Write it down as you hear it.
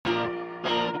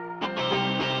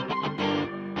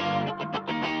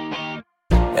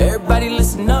Everybody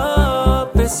listen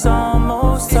up, it's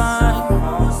almost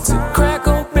time to crack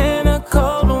open a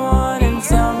cold one and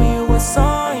tell me what's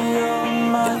on your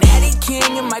mind. The Natty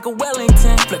King and Michael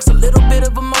Wellington flex a little bit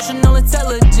of emotional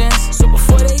intelligence. So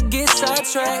before they get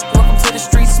sidetracked, welcome to the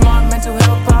Street Smart Mental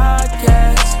Health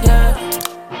Podcast, yeah.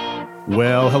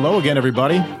 Well, hello again,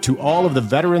 everybody. To all of the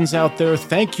veterans out there,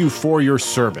 thank you for your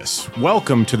service.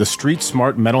 Welcome to the Street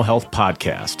Smart Mental Health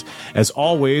Podcast. As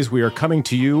always, we are coming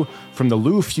to you from the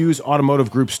Lou Fuse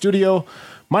Automotive Group studio.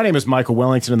 My name is Michael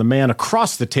Wellington, and the man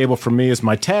across the table from me is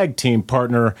my tag team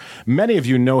partner. Many of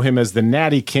you know him as the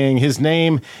Natty King. His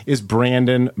name is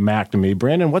Brandon McNamee.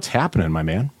 Brandon, what's happening, my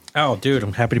man? Oh, dude,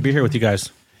 I'm happy to be here with you guys.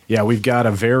 Yeah, we've got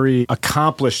a very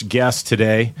accomplished guest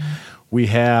today. We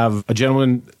have a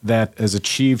gentleman that has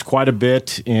achieved quite a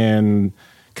bit in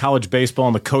college baseball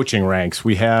in the coaching ranks.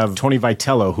 We have Tony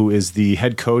Vitello, who is the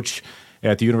head coach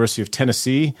at the University of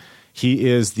Tennessee. He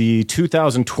is the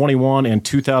 2021 and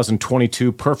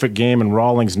 2022 Perfect Game and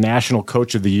Rawlings National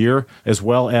Coach of the Year, as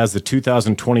well as the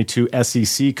 2022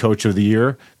 SEC Coach of the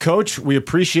Year. Coach, we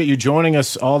appreciate you joining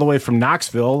us all the way from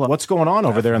Knoxville. What's going on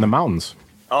over there in the mountains?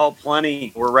 Oh,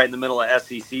 plenty. We're right in the middle of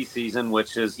SEC season,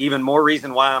 which is even more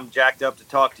reason why I'm jacked up to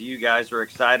talk to you guys. We're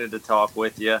excited to talk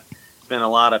with you. It's been a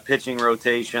lot of pitching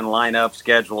rotation, lineup,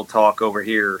 schedule talk over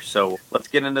here. So let's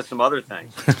get into some other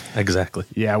things. Exactly.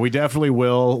 Yeah, we definitely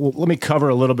will. Well, let me cover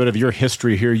a little bit of your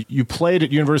history here. You played at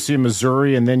University of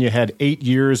Missouri, and then you had 8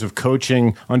 years of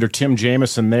coaching under Tim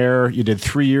Jamison there. You did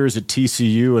 3 years at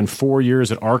TCU and 4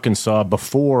 years at Arkansas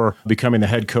before becoming the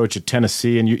head coach at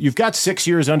Tennessee. And you've got 6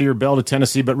 years under your belt at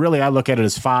Tennessee, but really I look at it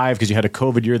as 5 because you had a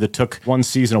COVID year that took one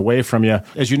season away from you.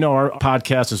 As you know, our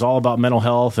podcast is all about mental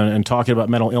health and talking about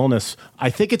mental illness.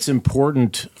 I think it's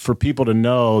important for people to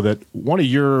know that one of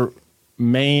your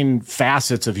main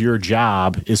facets of your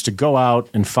job is to go out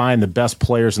and find the best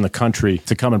players in the country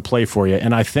to come and play for you.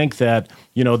 And I think that,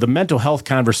 you know, the mental health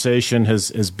conversation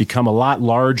has become a lot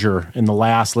larger in the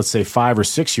last, let's say, 5 or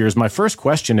 6 years. My first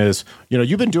question is, you know,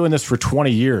 you've been doing this for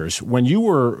 20 years. When you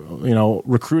were, you know,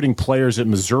 recruiting players at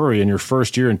Missouri in your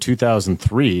first year in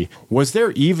 2003, was there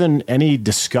even any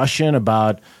discussion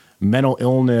about mental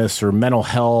illness or mental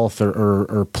health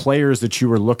or players that you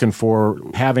were looking for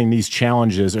having these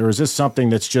challenges? Or is this something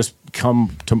that's just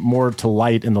come to more to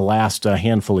light in the last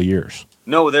handful of years?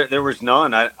 No, there was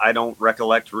none. I don't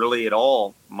recollect really at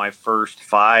all my first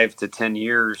 5 to 10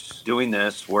 years doing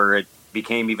this where it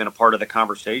became even a part of the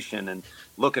conversation. And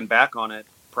looking back on it,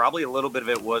 probably a little bit of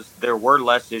it was there were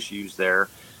less issues there.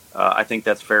 I think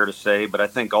that's fair to say. But I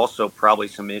think also probably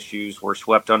some issues were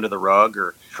swept under the rug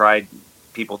or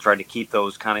people tried to keep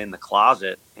those kind of in the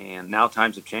closet, and now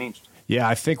times have changed. Yeah,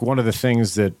 I think one of the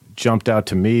things that jumped out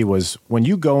to me was when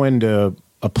you go into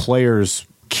a player's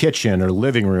kitchen or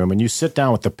living room and you sit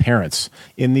down with the parents,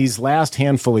 in these last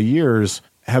handful of years,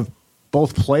 have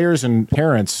both players and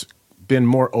parents been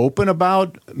more open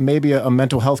about maybe a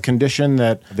mental health condition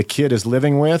that the kid is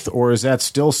living with, or is that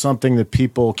still something that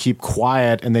people keep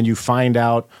quiet and then you find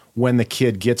out when the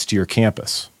kid gets to your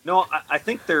campus? No, I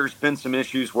think there's been some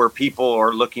issues where people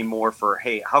are looking more for,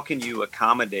 hey, how can you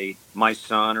accommodate my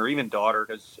son or even daughter?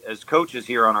 Because as coaches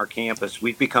here on our campus,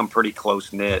 we've become pretty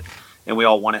close-knit, and we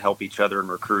all want to help each other in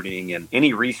recruiting. And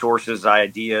any resources,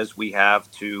 ideas we have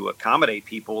to accommodate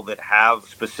people that have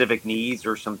specific needs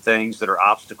or some things that are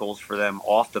obstacles for them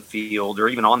off the field or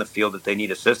even on the field that they need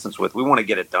assistance with, we want to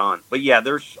get it done. But yeah,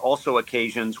 there's also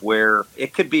occasions where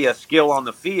it could be a skill on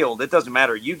the field. It doesn't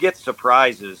matter. You get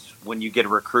surprises when you get a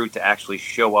recruit to actually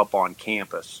show up on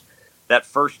campus. That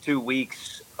first 2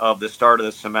 weeks of the start of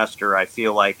the semester, I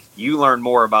feel like you learn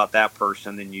more about that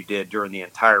person than you did during the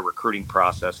entire recruiting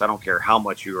process. I don't care how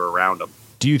much you were around them.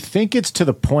 Do you think it's to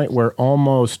the point where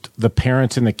almost the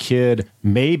parents and the kid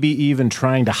may be even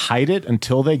trying to hide it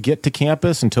until they get to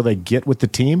campus, until they get with the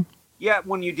team? Yeah,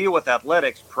 when you deal with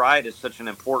athletics, pride is such an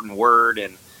important word,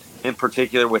 and in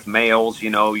particular with males, you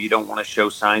know, you don't want to show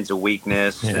signs of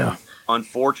weakness. Yeah. And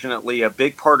unfortunately, a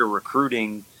big part of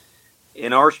recruiting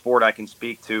in our sport I can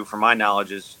speak to from my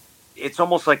knowledge is it's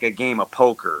almost like a game of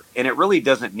poker, and it really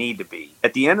doesn't need to be.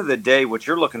 At the end of the day, what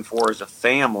you're looking for as a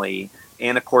family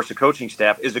and, of course, a coaching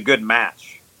staff is a good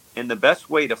match. And the best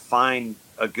way to find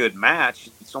a good match,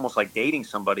 it's almost like dating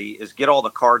somebody, is get all the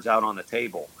cards out on the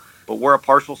table. But we're a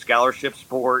partial scholarship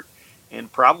sport, and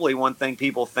probably one thing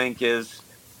people think is,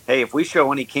 hey, if we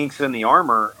show any kinks in the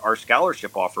armor, our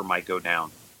scholarship offer might go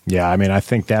down. Yeah, I mean, I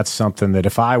think that's something that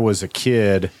if I was a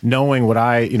kid, knowing what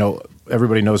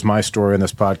everybody knows my story in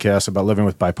this podcast about living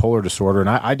with bipolar disorder. And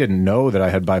I didn't know that I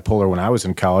had bipolar when I was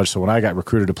in college. So when I got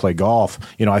recruited to play golf,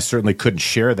 I certainly couldn't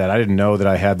share that. I didn't know that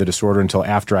I had the disorder until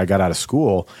after I got out of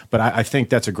school. But I think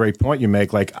that's a great point you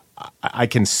make. Like, I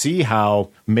can see how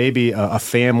maybe a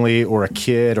family or a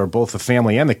kid, or both the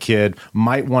family and the kid,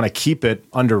 might want to keep it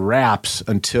under wraps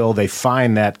until they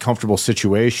find that comfortable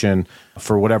situation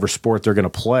for whatever sport they're going to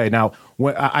play. Now,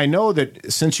 I know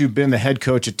that since you've been the head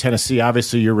coach at Tennessee,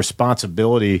 obviously your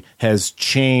responsibility has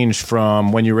changed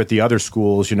from when you were at the other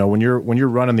schools. When you're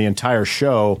running the entire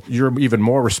show, you're even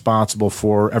more responsible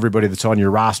for everybody that's on your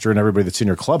roster and everybody that's in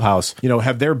your clubhouse.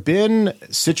 Have there been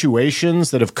situations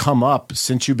that have come up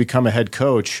since you become a head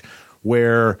coach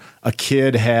where a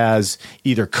kid has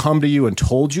either come to you and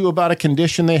told you about a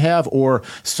condition they have, or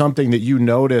something that you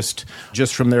noticed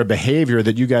just from their behavior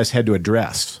that you guys had to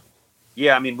address?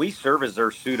 Yeah, we serve as their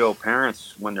pseudo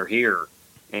parents when they're here,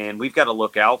 and we've got to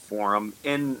look out for them.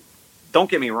 And don't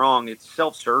get me wrong, it's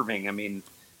self-serving.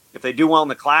 If they do well in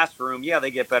the classroom, yeah,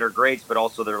 they get better grades, but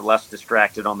also they're less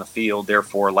distracted on the field,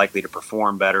 therefore likely to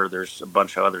perform better. There's a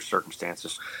bunch of other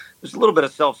circumstances. There's a little bit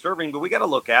of self-serving, but we got to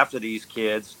look after these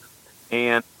kids.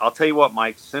 And I'll tell you what,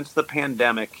 Mike, since the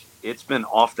pandemic, it's been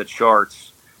off the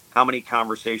charts how many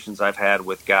conversations I've had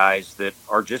with guys that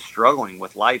are just struggling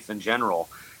with life in general.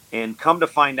 And come to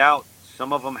find out,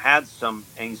 some of them had some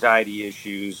anxiety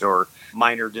issues or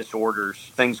minor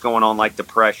disorders, things going on like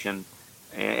depression.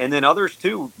 And then others,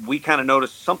 too, we kind of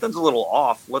noticed something's a little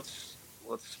off. Let's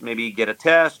maybe get a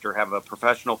test or have a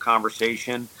professional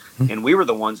conversation. And we were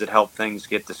the ones that helped things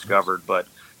get discovered. But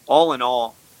all in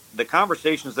all, the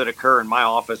conversations that occur in my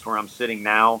office where I'm sitting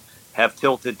now have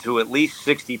tilted to at least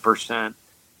 60%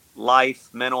 life,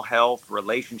 mental health,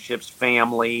 relationships,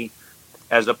 family,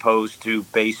 as opposed to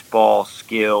baseball,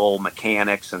 skill,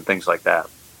 mechanics, and things like that.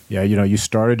 Yeah, you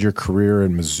started your career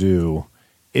in Mizzou.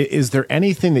 Is there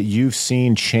anything that you've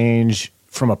seen change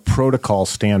from a protocol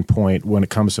standpoint when it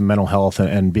comes to mental health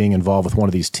and being involved with one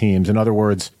of these teams? In other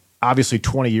words, obviously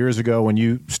 20 years ago when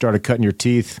you started cutting your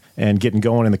teeth and getting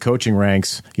going in the coaching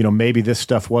ranks, maybe this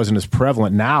stuff wasn't as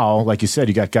prevalent. Now, like you said,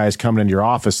 you got guys coming into your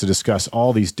office to discuss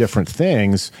all these different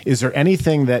things. Is there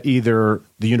anything that either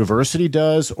the university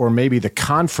does or maybe the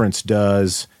conference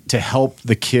does to help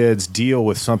the kids deal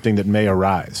with something that may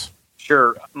arise?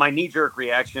 Sure. My knee-jerk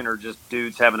reaction, or just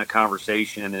dudes having a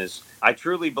conversation, is I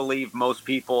truly believe most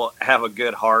people have a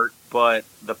good heart, but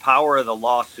the power of the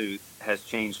lawsuit has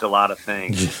changed a lot of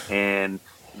things. And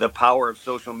the power of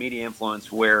social media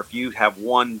influence, where if you have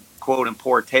one quote and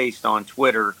poor taste on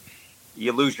Twitter,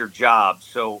 you lose your job.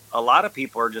 So a lot of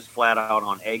people are just flat out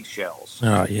on eggshells.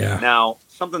 Oh, yeah. Now,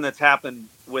 something that's happened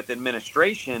with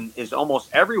administration is almost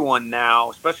everyone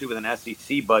now, especially with an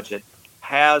SEC budget,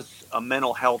 has a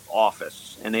mental health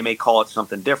office, and they may call it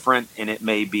something different, and it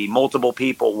may be multiple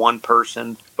people, one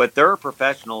person, but there are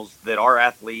professionals that our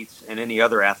athletes and any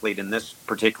other athlete in this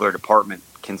particular department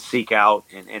can seek out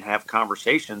and have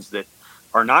conversations that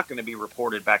are not going to be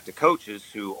reported back to coaches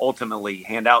who ultimately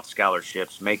hand out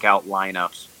scholarships, make out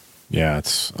lineups. Yeah,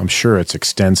 I'm sure it's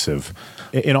extensive.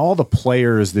 In all the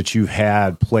players that you've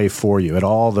had play for you, at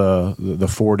all the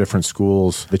four different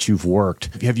schools that you've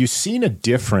worked, have you seen a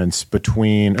difference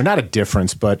between, or not a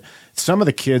difference, but some of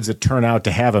the kids that turn out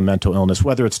to have a mental illness,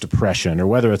 whether it's depression or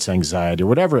whether it's anxiety or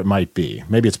whatever it might be,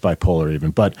 maybe it's bipolar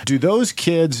even, but do those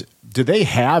kids, do they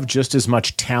have just as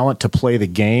much talent to play the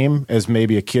game as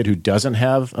maybe a kid who doesn't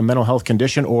have a mental health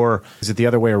condition, or is it the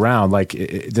other way around? Like,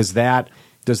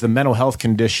 does the mental health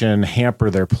condition hamper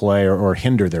their play or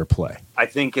hinder their play? I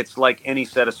think it's like any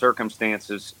set of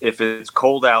circumstances. If it's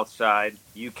cold outside,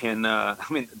 you can,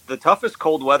 the toughest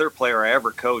cold weather player I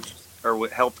ever coached or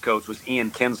helped coach was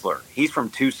Ian Kinsler. He's from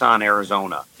Tucson,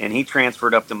 Arizona, and he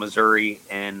transferred up to Missouri,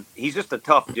 and he's just a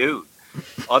tough dude.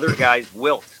 Other guys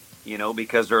wilt,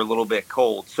 because they're a little bit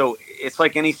cold. So it's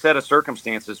like any set of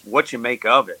circumstances, what you make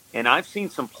of it. And I've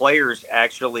seen some players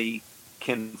actually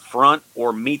confront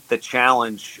or meet the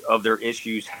challenge of their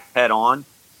issues head on,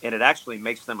 and it actually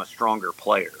makes them a stronger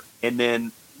player. And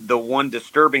then the one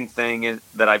disturbing thing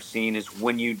that I've seen is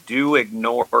when you do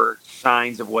ignore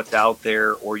signs of what's out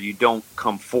there, or you don't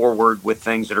come forward with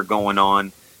things that are going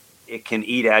on, it can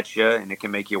eat at you and it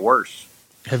can make you worse.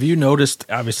 Have you noticed,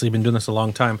 obviously you've been doing this a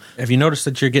long time, have you noticed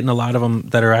that you're getting a lot of them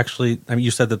that are actually, you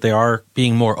said that they are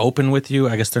being more open with you.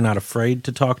 I guess they're not afraid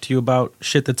to talk to you about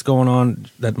shit that's going on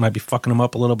that might be fucking them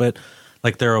up a little bit.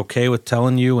 Like they're okay with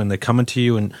telling you and they coming to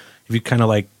you, and if you kind of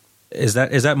like, is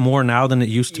that more now than it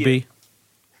used to be?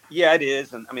 Yeah, it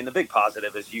is. And the big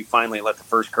positive is you finally let the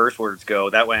first curse words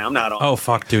go. That way I'm not on. Oh,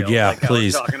 fuck, dude. Yeah, like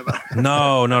please. I was talking about.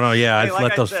 No. Yeah, Hey, I'd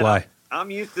let those fly. I'm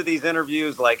used to these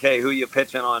interviews like, hey, who you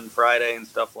pitching on Friday and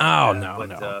stuff like Oh, that. no,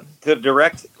 no. To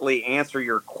directly answer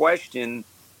your question,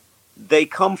 they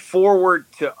come forward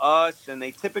to us and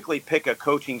they typically pick a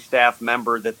coaching staff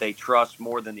member that they trust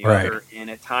more than the other. And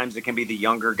at times it can be the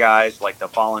younger guys like the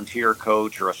volunteer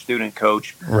coach or a student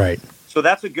coach. Right. So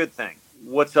that's a good thing.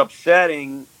 What's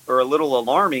upsetting or a little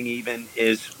alarming even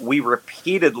is we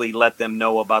repeatedly let them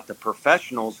know about the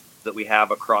professionals that we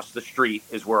have across the street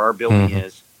is where our building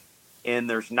is. And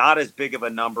there's not as big of a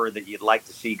number that you'd like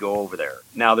to see go over there.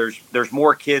 Now, there's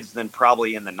more kids than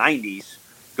probably in the 90s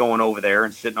going over there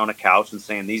and sitting on a couch and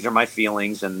saying, these are my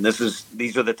feelings and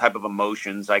these are the type of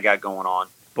emotions I got going on.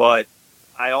 But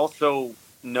I also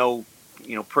know,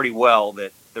 pretty well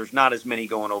that there's not as many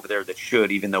going over there that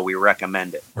should, even though we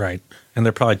recommend it. Right. And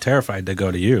they're probably terrified to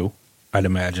go to you, I'd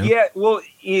imagine. Yeah, well,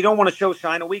 you don't want to show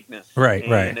sign of weakness. Right,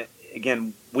 and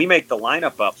again, we make the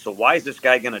lineup up, so why is this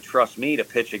guy going to trust me to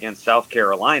pitch against South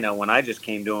Carolina when I just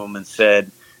came to him and said,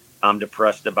 I'm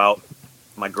depressed about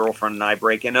my girlfriend and I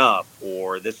breaking up,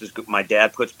 or this is my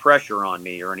dad puts pressure on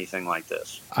me, or anything like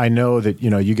this? I know that,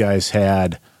 you guys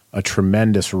had a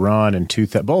tremendous run in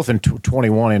both in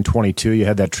 21 and 22. You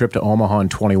had that trip to Omaha in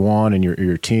 21, and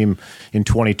your team in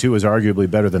 22 is arguably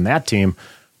better than that team.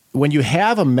 When you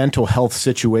have a mental health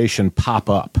situation pop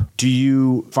up, do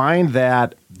you find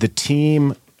that the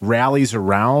team rallies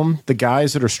around the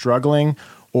guys that are struggling,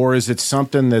 or is it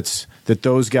something that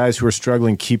those guys who are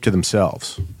struggling keep to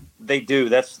themselves? They do.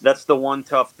 That's the one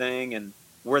tough thing. And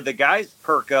where the guys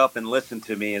perk up and listen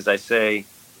to me is I say,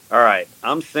 all right,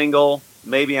 I'm single.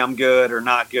 Maybe I'm good or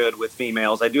not good with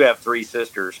females. I do have 3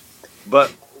 sisters. But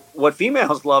what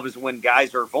females love is when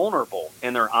guys are vulnerable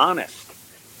and they're honest.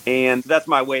 And that's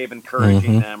my way of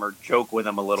encouraging them or joke with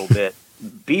them a little bit.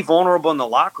 Be vulnerable in the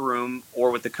locker room or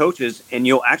with the coaches, and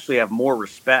you'll actually have more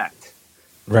respect.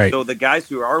 Right. So the guys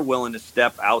who are willing to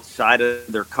step outside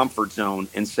of their comfort zone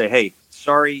and say, hey,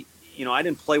 sorry, I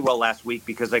didn't play well last week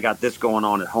because I got this going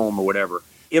on at home or whatever.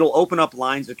 It'll open up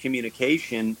lines of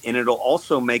communication, and it'll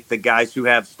also make the guys who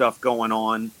have stuff going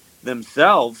on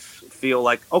themselves feel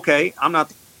like, okay, I'm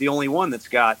not the only one that's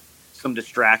got some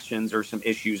distractions or some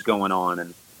issues going on.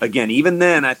 And again, even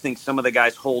then, I think some of the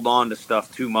guys hold on to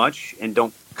stuff too much and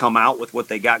don't come out with what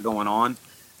they got going on.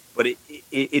 But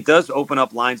it does open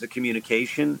up lines of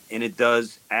communication, and it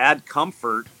does add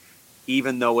comfort,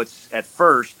 even though it's at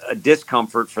first a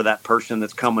discomfort for that person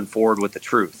that's coming forward with the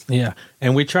truth. Yeah.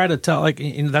 And we try to tell,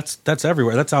 that's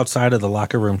everywhere. That's outside of the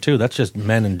locker room too. That's just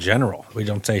men in general. We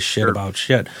don't say shit about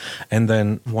shit. And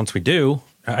then once we do,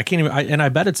 I can't even, and I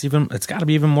bet it's got to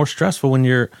be even more stressful when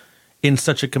you're in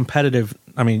such a competitive,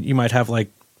 you might have like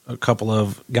a couple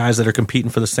of guys that are competing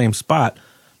for the same spot.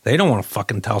 They don't want to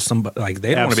fucking tell somebody,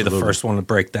 they don't want to be the first one to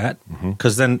break that,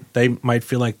 because then they might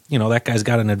feel like, that guy's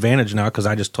got an advantage now because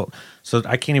I just told. So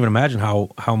I can't even imagine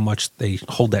how much they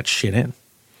hold that shit in.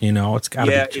 It's got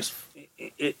to be just.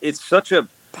 It's such a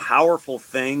powerful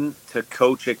thing to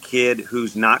coach a kid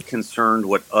who's not concerned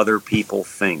what other people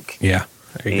think. Yeah.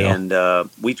 There you go.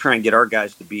 We try and get our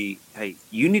guys to be, hey,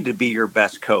 you need to be your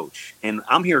best coach, and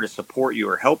I'm here to support you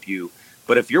or help you.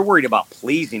 But if you're worried about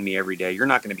pleasing me every day, you're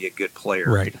not going to be a good player.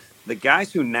 Right. The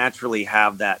guys who naturally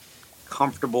have that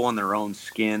comfortable in their own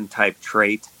skin type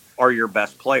trait are your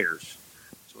best players.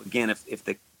 So again, if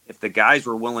the guys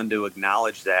were willing to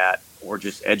acknowledge that or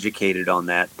just educated on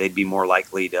that, they'd be more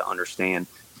likely to understand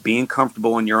being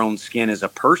comfortable in your own skin as a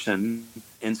person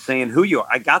and saying who you are.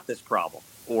 I got this problem,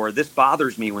 or this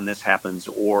bothers me when this happens,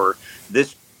 or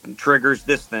this triggers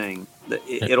this thing.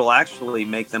 It'll actually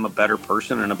make them a better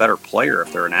person and a better player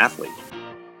if they're an athlete.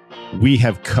 We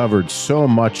have covered so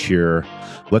much here.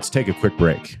 Let's take a quick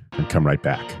break and come right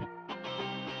back.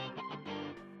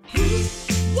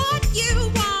 What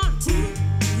you want,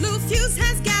 Lou Fuse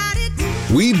has got it.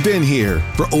 We've been here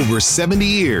for over 70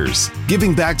 years,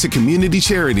 giving back to community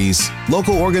charities,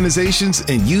 local organizations,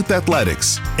 and youth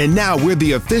athletics. And now we're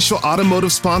the official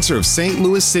automotive sponsor of St.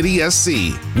 Louis City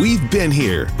SC. We've been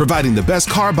here, providing the best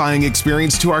car buying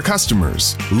experience to our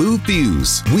customers. Lou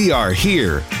Fuse, we are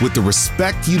here with the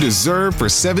respect you deserve for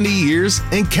 70 years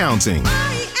and counting.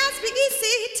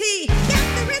 R-E-S-P-E-C-T, get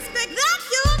the respect that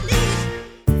you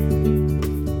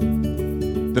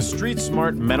need. The Street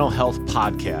Smart Mental Health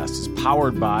Podcast is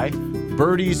powered by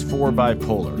Birdies for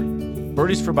Bipolar.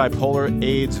 Birdies for Bipolar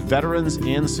aids veterans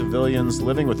and civilians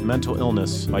living with mental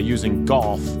illness by using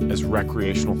golf as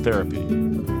recreational therapy.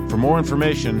 For more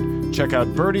information, check out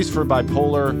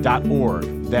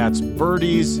birdiesforbipolar.org. That's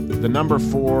birdies,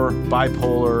 4,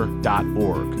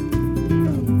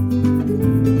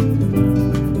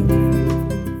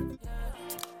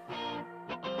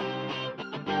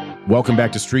 bipolar.org. Welcome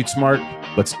back to Street Smart.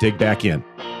 Let's dig back in.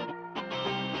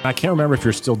 I can't remember if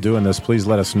you're still doing this. Please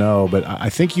let us know. But I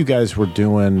think you guys were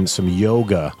doing some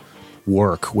yoga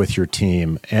work with your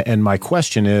team. And my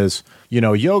question is,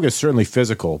 yoga is certainly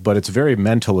physical, but it's very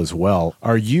mental as well.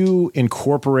 Are you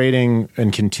incorporating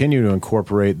and continue to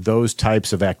incorporate those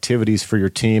types of activities for your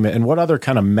team? And what other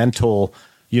kind of mental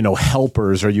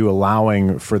helpers are you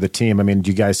allowing for the team? I mean,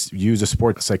 do you guys use a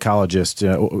sports psychologist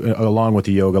along with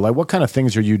the yoga? Like, what kind of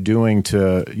things are you doing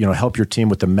to, help your team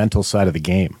with the mental side of the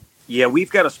game? Yeah,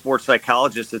 we've got a sports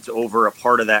psychologist that's over a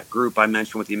part of that group I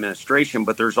mentioned with the administration,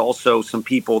 but there's also some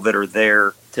people that are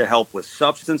there to help with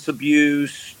substance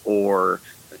abuse or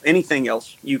anything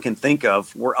else you can think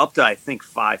of. We're up to, I think,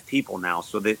 5 people now,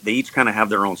 so they each kind of have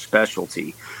their own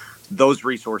specialty. Those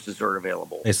resources are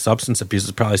available. Substance abuse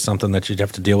is probably something that you'd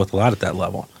have to deal with a lot at that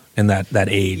level and that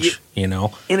age,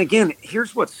 And again,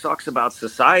 here's what sucks about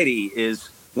society is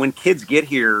when kids get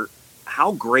here,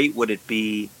 how great would it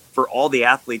be for all the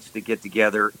athletes to get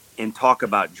together and talk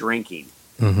about drinking?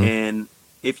 Mm-hmm. And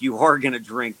if you are going to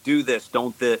drink, do this,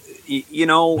 don't this,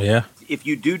 Yeah. If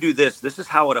you do this, this is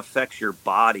how it affects your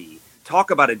body.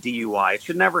 Talk about a DUI. It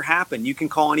should never happen. You can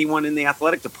call anyone in the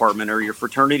athletic department or your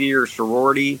fraternity or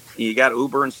sorority. You got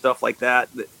Uber and stuff like that.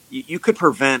 You could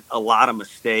prevent a lot of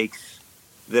mistakes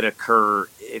that occur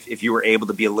if you were able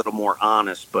to be a little more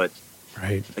honest. But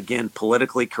right. Again,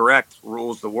 politically correct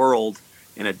rules the world,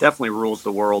 and it definitely rules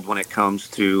the world when it comes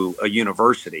to a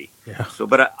university. Yeah. So,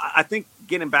 but I think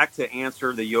getting back to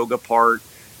answer the yoga part,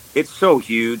 it's so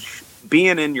huge.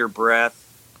 Being in your breath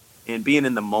and being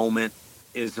in the moment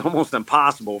is almost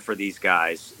impossible for these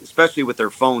guys, especially with their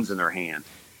phones in their hand.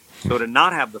 So to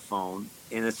not have the phone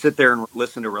and to sit there and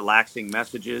listen to relaxing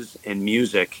messages and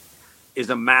music is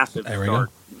a massive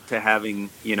start to having,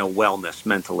 wellness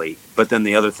mentally. But then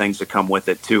the other things that come with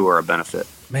it too are a benefit.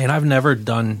 Man, I've never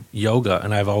done yoga,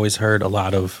 and I've always heard a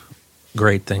lot of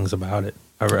great things about it.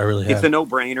 I really have. It's a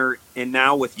no-brainer. And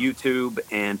now with YouTube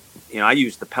and, I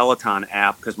use the Peloton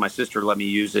app because my sister let me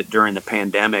use it during the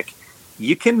pandemic.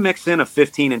 You can mix in a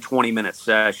 15 and 20-minute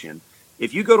session.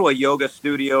 If you go to a yoga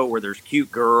studio where there's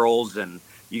cute girls and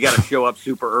you got to show up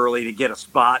super early to get a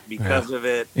spot because of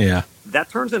it, that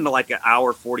turns into like an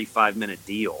hour, 45-minute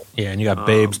deal. Yeah, and you got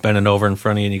babes bending over in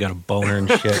front of you and you got a boner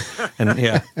and shit. And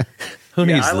who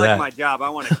needs that? I like my job. I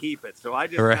want to keep it. So I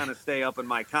just kind of stay up in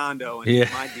my condo and do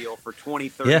my deal for 20,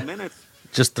 30 minutes.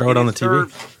 Just throw it on the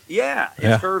TV?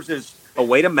 It serves as a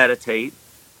way to meditate,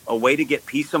 a way to get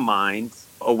peace of mind,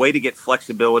 a way to get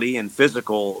flexibility and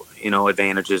physical,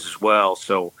 advantages as well.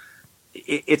 So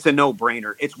it's a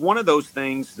no-brainer. It's one of those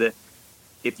things that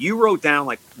if you wrote down,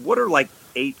 like, what are like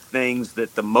 8 things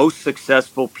that the most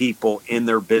successful people in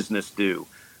their business do?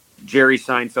 Jerry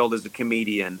Seinfeld as a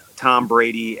comedian, Tom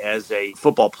Brady as a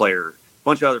football player, a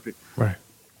bunch of other people. Right.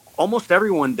 Almost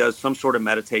everyone does some sort of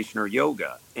meditation or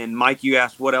yoga. And Mike, you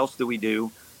asked, what else do we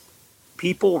do?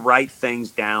 People write things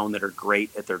down that are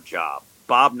great at their job.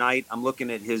 Bob Knight, I'm looking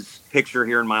at his picture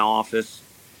here in my office.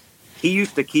 He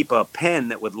used to keep a pen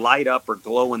that would light up or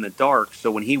glow in the dark. So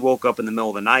when he woke up in the middle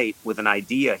of the night with an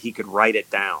idea, he could write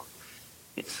it down.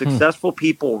 Successful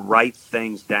people write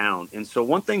things down. And so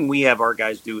one thing we have our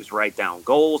guys do is write down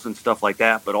goals and stuff like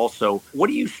that. But also, what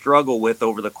do you struggle with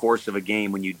over the course of a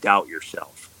game when you doubt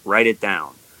yourself? Write it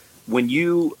down. When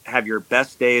you have your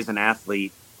best day as an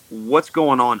athlete, what's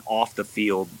going on off the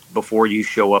field before you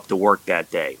show up to work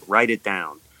that day? Write it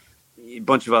down. A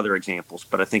bunch of other examples,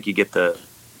 but I think you get the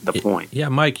point. Yeah,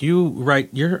 Mike, you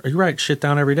write shit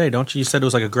down every day, don't you? You said it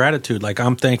was like a gratitude, like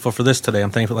I'm thankful for this today. I'm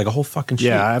thankful, like a whole fucking shit.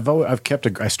 Yeah,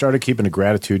 I started keeping a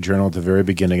gratitude journal at the very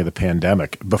beginning of the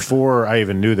pandemic. Before I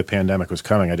even knew the pandemic was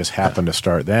coming, I just happened to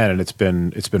start then, and it's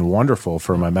been wonderful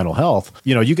for my mental health.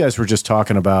 You guys were just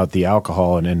talking about the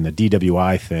alcohol and the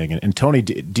DWI thing, and Tony,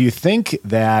 do you think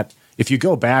that if you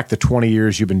go back the 20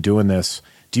 years you've been doing this,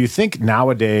 do you think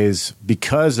nowadays,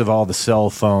 because of all the cell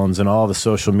phones and all the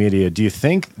social media, do you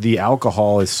think the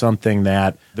alcohol is something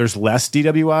that there's less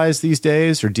DWIs these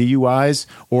days or DUIs,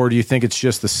 or do you think it's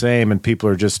just the same and people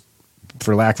are just,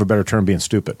 for lack of a better term, being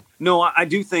stupid? No, I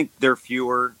do think they're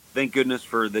fewer. Thank goodness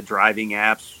for the driving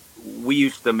apps. We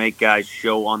used to make guys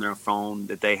show on their phone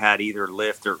that they had either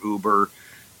Lyft or Uber,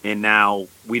 and now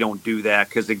we don't do that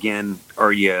because, again,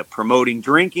 are you promoting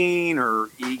drinking or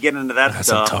you get into that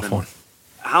stuff? That's a tough one.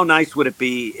 How nice would it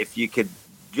be if you could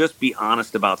just be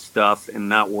honest about stuff and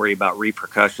not worry about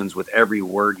repercussions with every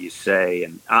word you say?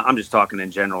 And I'm just talking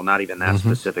in general, not even that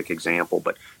specific example.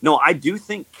 But no, I do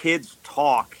think kids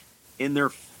talk and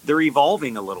they're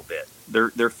evolving a little bit.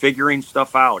 They're figuring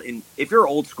stuff out. And if you're an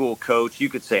old school coach, you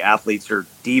could say athletes are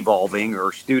devolving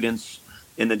or students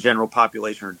in the general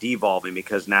population are devolving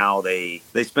because now they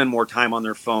spend more time on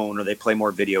their phone or they play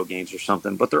more video games or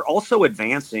something. But they're also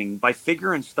advancing by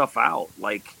figuring stuff out.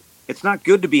 Like, it's not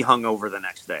good to be hungover the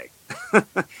next day.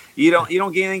 You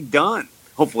don't get anything done.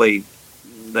 Hopefully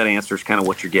that answers kind of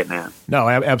what you're getting at. No,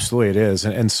 absolutely it is.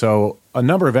 And so a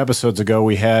number of episodes ago,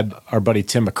 we had our buddy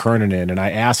Tim McKernan in, and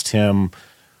I asked him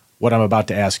what I'm about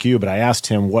to ask you, but I asked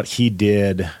him what he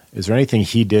did. Is there anything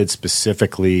he did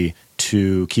specifically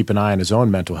to keep an eye on his own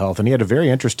mental health? And he had a very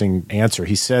interesting answer.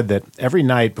 He said that every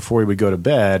night before he would go to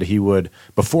bed,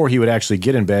 before he would actually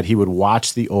get in bed, he would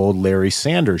watch the old Larry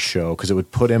Sanders Show because it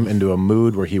would put him into a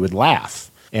mood where he would laugh.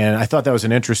 And I thought that was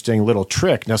an interesting little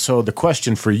trick. Now, so the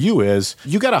question for you is,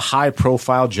 you got a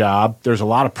high-profile job. There's a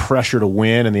lot of pressure to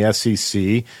win in the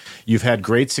SEC. You've had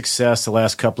great success the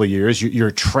last couple of years.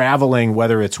 You're traveling,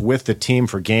 whether it's with the team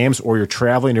for games or you're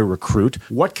traveling to recruit.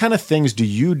 What kind of things do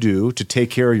you do to take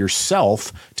care of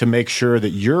yourself to make sure that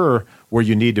you're where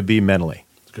you need to be mentally?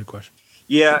 That's a good question.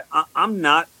 Yeah, I'm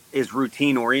not as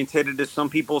routine-oriented as some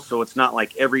people, so it's not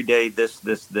like every day this.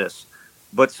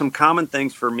 But some common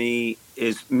things for me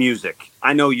is music.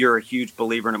 I know you're a huge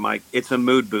believer in it, Mike. It's a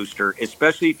mood booster,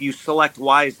 especially if you select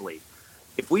wisely.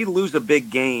 If we lose a big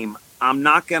game, I'm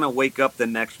not going to wake up the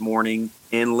next morning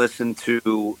and listen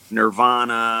to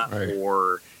Nirvana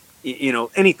or,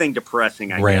 anything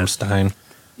depressing, I guess. Rammstein.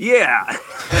 Yeah.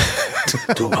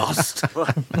 Du hast. No,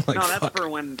 that's for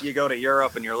when you go to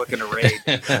Europe and you're looking to raid.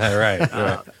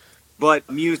 Right. But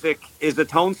music is a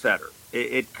tone setter.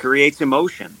 It creates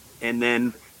emotion. And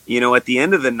then, at the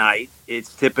end of the night,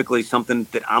 it's typically something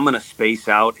that I'm going to space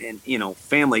out and,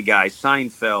 Family Guy,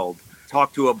 Seinfeld,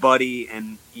 talk to a buddy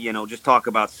and, just talk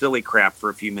about silly crap for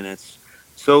a few minutes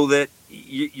so that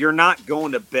you're not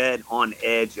going to bed on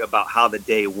edge about how the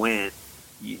day went.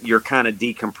 You're kind of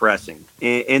decompressing.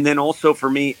 And then also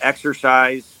for me,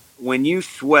 exercise. When you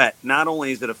sweat, not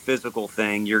only is it a physical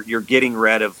thing, you're getting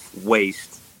rid of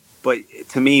waste, but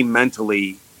to me,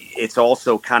 mentally, it's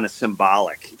also kind of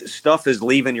symbolic. The stuff is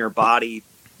leaving your body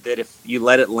that if you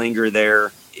let it linger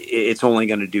there, it's only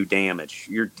going to do damage.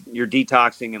 You're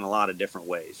detoxing in a lot of different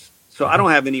ways. So I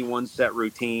don't have any one set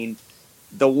routine.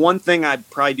 The one thing I'd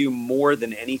probably do more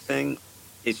than anything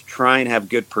is try and have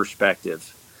good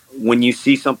perspective. When you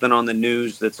see something on the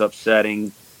news that's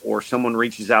upsetting or someone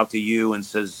reaches out to you and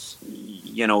says,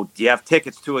 do you have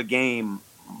tickets to a game?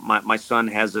 My son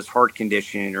has this heart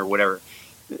condition or whatever.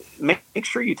 Make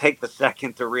sure you take the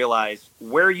second to realize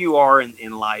where you are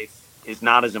in life is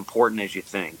not as important as you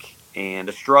think. And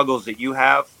the struggles that you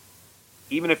have,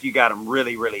 even if you got them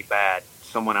really, really bad,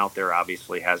 someone out there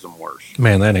obviously has them worse.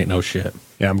 Man, that ain't no shit.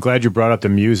 Yeah, I'm glad you brought up the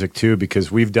music, too,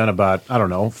 because we've done about,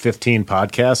 15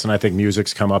 podcasts, and I think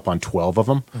music's come up on 12 of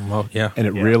them. Well, yeah. And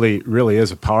it really, really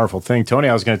is a powerful thing. Tony,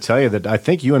 I was going to tell you that I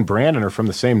think you and Brandon are from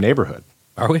the same neighborhood.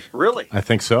 Are we? Really? I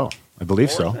think so. I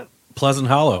believe so. Pleasant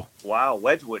Hollow. Wow,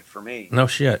 Wedgwood for me. No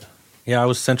shit. Yeah, I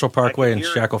was Central Parkway in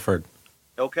Shackelford.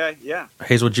 Okay, yeah.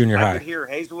 Hazelwood Junior High. I could hear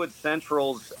Hazelwood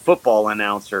Central's football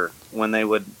announcer when they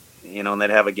would, and they'd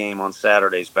have a game on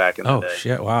Saturdays back in the day. Oh,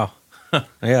 shit, wow.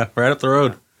 Yeah, right up the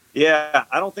road. Yeah,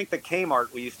 I don't think the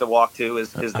Kmart we used to walk to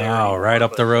is there anymore, right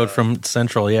up the road from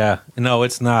Central, yeah. No,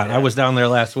 it's not. Yeah. I was down there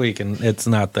last week, and it's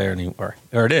not there anymore.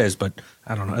 Or it is, but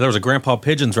I don't know. There was a Grandpa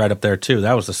Pigeon's right up there, too.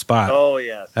 That was the spot. Oh,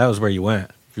 yes. That was where you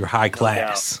went. If you're high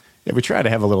class. Yeah, we try to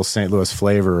have a little St. Louis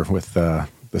flavor with the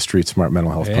Street Smart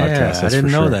Mental Health podcast. That's I didn't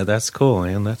for know sure. that. That's cool,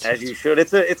 man. That's as you should.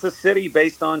 It's a city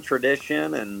based on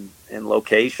tradition and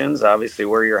locations. Obviously,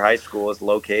 where your high school is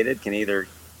located can either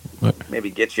maybe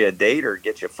get you a date or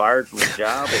get you fired from a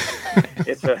job.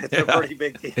 It's a pretty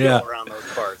big deal around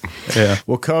those parts. Yeah.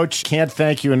 Well, Coach, can't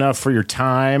thank you enough for your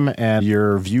time and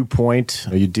your viewpoint.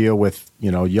 You deal with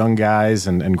young guys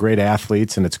and great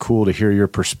athletes, and it's cool to hear your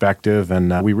perspective.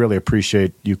 And we really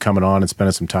appreciate you coming on and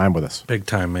spending some time with us. Big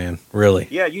time, man. Really.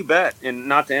 Yeah, you bet. And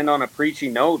not to end on a preachy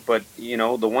note, but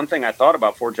the one thing I thought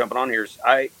about before jumping on here is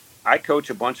I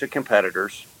coach a bunch of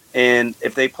competitors, and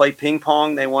if they play ping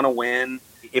pong, they want to win.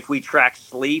 If we track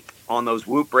sleep on those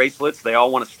Whoop bracelets, they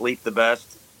all want to sleep the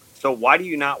best. So why do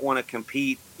you not want to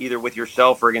compete either with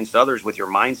yourself or against others with your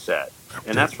mindset?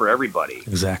 And that's for everybody.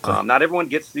 Exactly. Not everyone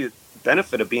gets the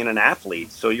benefit of being an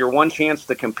athlete. So your one chance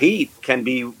to compete can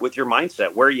be with your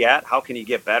mindset. Where are you at? How can you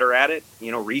get better at it?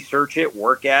 Research it,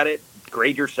 work at it,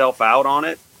 grade yourself out on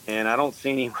it. And I don't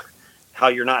see how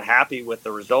you're not happy with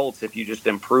the results if you just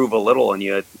improve a little and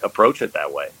you approach it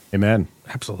that way. Amen.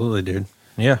 Absolutely, dude.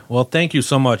 Yeah. Well, thank you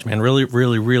so much, man. Really,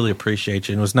 really, really appreciate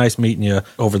you. And it was nice meeting you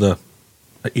over the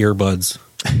earbuds.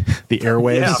 the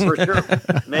airwaves. Yeah, for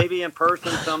sure. Maybe in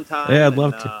person sometime. Yeah, I'd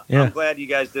love to. Yeah. I'm glad you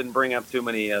guys didn't bring up too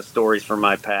many stories from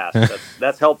my past.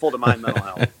 That's helpful to my mental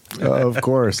health. Of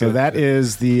course. So that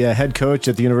is the head coach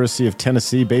at the University of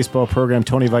Tennessee baseball program,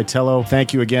 Tony Vitello.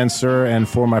 Thank you again, sir. And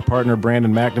for my partner,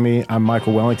 Brandon McNamee, I'm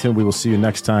Michael Wellington. We will see you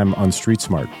next time on Street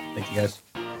Smart. Thank you, guys.